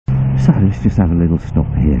So let's just have a little stop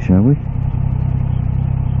here, shall we?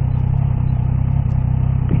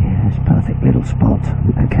 Yeah, it's a perfect little spot.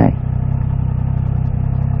 Okay.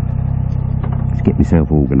 Let's get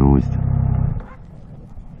myself organised.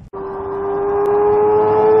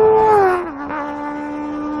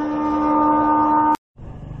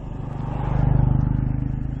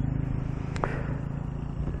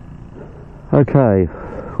 Okay,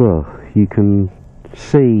 well, you can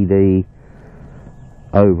see the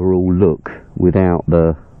overall look without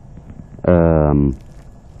the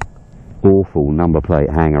awful number plate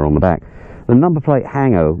hanger on the back. The number plate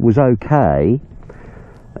hanger was okay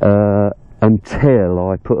until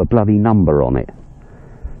I put a bloody number on it,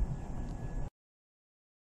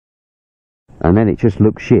 and then it just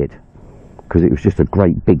looked shit because it was just a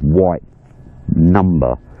great big white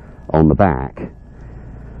number on the back.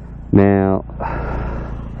 Now,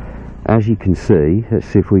 as you can see, let's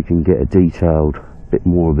see if we can get a bit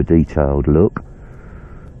more of a detailed look.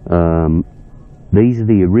 These are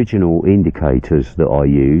the original indicators that I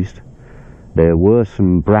used. There were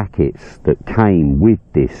some brackets that came with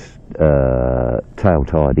this tail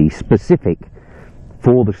tidy specific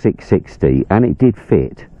for the 660, and it did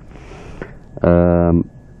fit.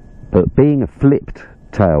 But being a flipped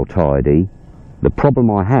tail tidy, the problem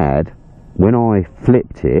I had when I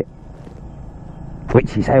flipped it,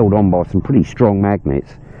 which is held on by some pretty strong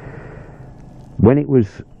magnets, when it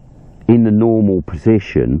was in the normal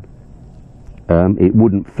position, it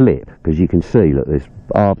wouldn't flip, because you can see, look, there's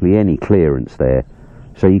hardly any clearance there,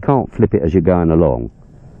 so you can't flip it as you're going along.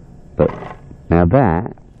 But now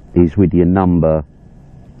that is with your number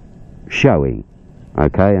showing,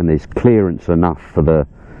 okay, and there's clearance enough for the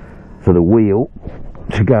wheel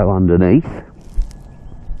to go underneath.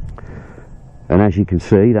 And as you can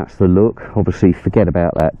see, that's the look. Obviously, forget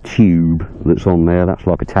about that tube that's on there. That's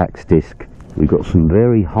like a tax disc. We've got some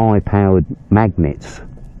very high-powered magnets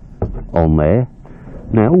on there.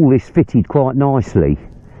 Now, all this fitted quite nicely.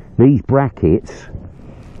 These brackets,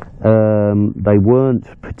 they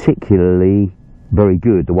weren't particularly very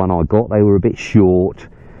good. The one I got, they were a bit short,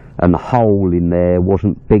 and the hole in there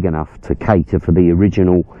wasn't big enough to cater for the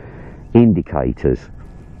original indicators.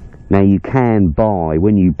 Now, you can buy,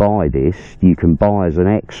 when you buy this, you can buy as an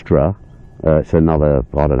extra, it's another,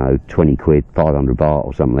 I don't know, 20 quid, 500 baht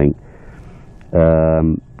or something,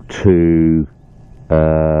 to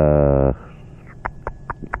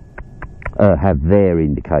have their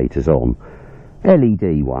indicators on.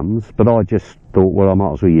 LED ones, but I just thought, well, I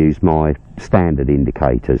might as well use my standard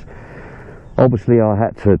indicators. Obviously, I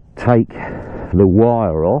had to take the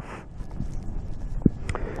wire off.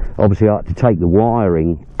 Obviously, I had to take the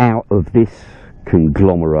wiring out of this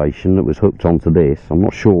conglomeration that was hooked onto this. I'm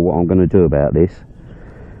not sure what I'm going to do about this.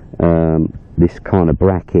 This kind of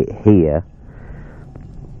bracket here.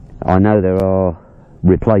 I know there are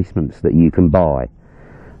replacements that you can buy,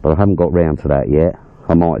 but I haven't got round to that yet.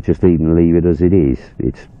 I might just even leave it as it is.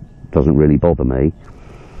 It doesn't really bother me.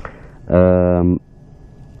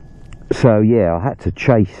 So yeah, I had to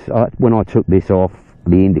chase. When I took this off,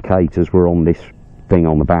 the indicators were on this thing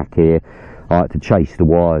on the back here. I had to chase the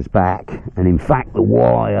wires back, and in fact the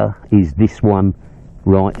wire is this one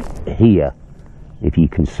right here, if you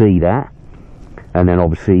can see that. And then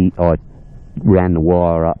obviously I ran the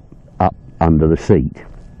wire up under the seat.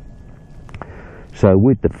 So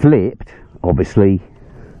with the flipped, obviously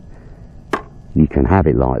you can have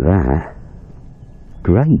it like that.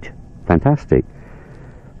 Great, fantastic.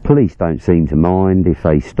 Police don't seem to mind if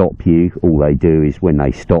they stop you. All they do is, when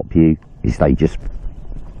they stop you, is they just,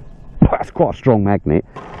 that's quite a strong magnet,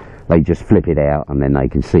 they just flip it out, and then they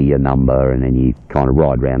can see your number, and then you kind of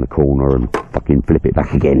ride round the corner and fucking flip it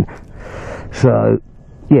back again. So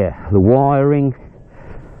yeah, the wiring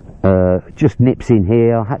just nips in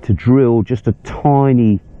here. I had to drill just a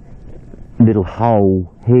tiny little hole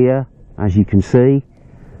here, as you can see,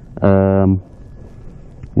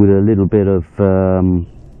 with a little bit of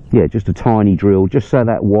yeah, just a tiny drill, just so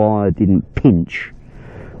that wire didn't pinch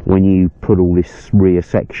when you put all this rear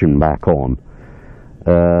section back on.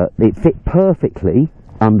 It fit perfectly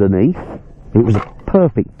underneath. It was a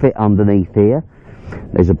perfect fit underneath here.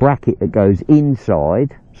 There's a bracket that goes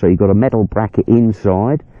inside, so you've got a metal bracket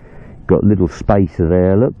inside, got a little spacer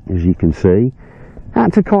there, look, as you can see.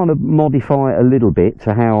 Had to kind of modify it a little bit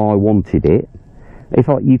to how I wanted it.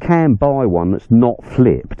 You can buy one that's not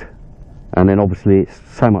flipped, and then obviously it's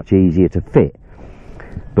so much easier to fit.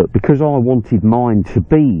 But because I wanted mine to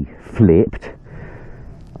be flipped,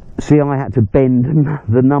 see, I had to bend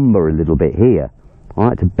the number a little bit here. I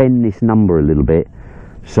had to bend this number a little bit,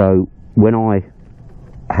 so when I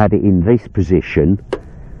had it in this position,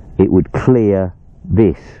 it would clear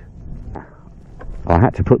this I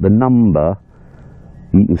had to put the number.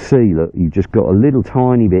 You can see, look, you've just got a little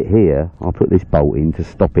tiny bit here. I'll put this bolt in to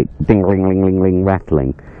stop it ding-ling-ling-ling-ling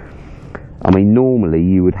rattling. I mean, normally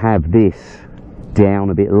you would have this down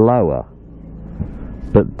a bit lower,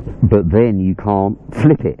 but then you can't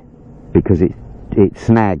flip it because it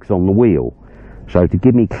snags on the wheel. So to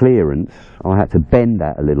give me clearance, I had to bend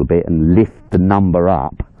that a little bit and lift the number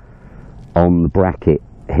up on the bracket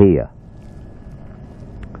here.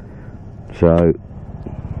 So,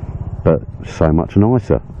 but so much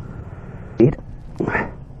nicer.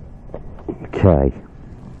 Okay.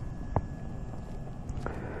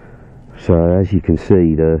 So as you can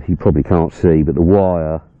see, you probably can't see, but the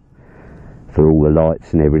wire for all the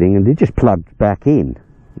lights and everything, and it just plugs back in.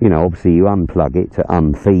 You know, obviously you unplug it to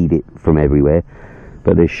unfeed it from everywhere,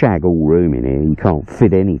 but there's shag all room in here. You can't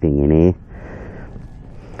fit anything in here.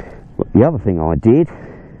 But the other thing I did,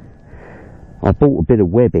 I bought a bit of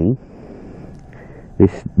webbing,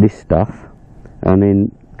 this stuff, and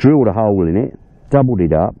then drilled a hole in it, doubled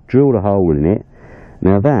it up, drilled a hole in it.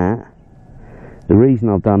 Now the reason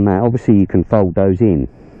I've done that, obviously you can fold those in,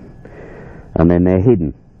 and then they're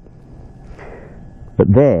hidden.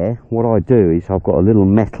 But there, what I do is I've got a little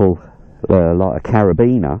metal, like a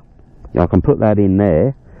carabiner. I can put that in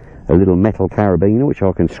there, a little metal carabiner, which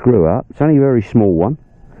I can screw up. It's only a very small one,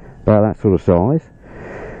 about that sort of size.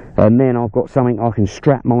 And then I've got something I can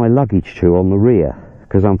strap my luggage to on the rear,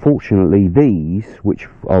 because unfortunately these, which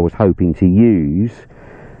I was hoping to use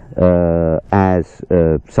as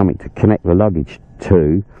something to connect the luggage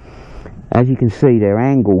to, as you can see, they're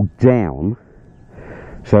angled down.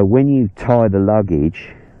 So when you tie the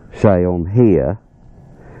luggage, say on here,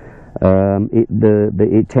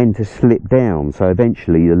 it tends to slip down. So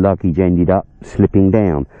eventually the luggage ended up slipping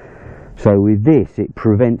down. So with this, it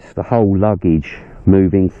prevents the whole luggage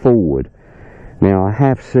moving forward. Now I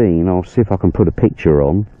have seen, I'll see if I can put a picture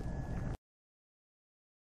on.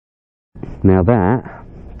 Now that,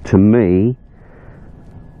 to me,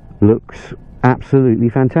 looks absolutely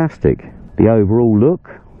fantastic. The overall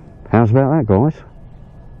look, how's about that, guys?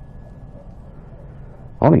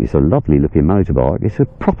 I think it's a lovely looking motorbike. It's a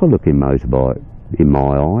proper looking motorbike in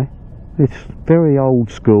my eye. It's very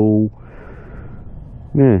old school.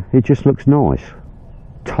 Yeah, it just looks nice.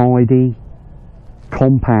 Tidy,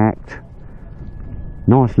 compact,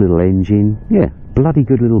 nice little engine. Yeah, bloody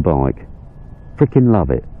good little bike. Freaking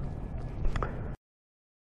love it.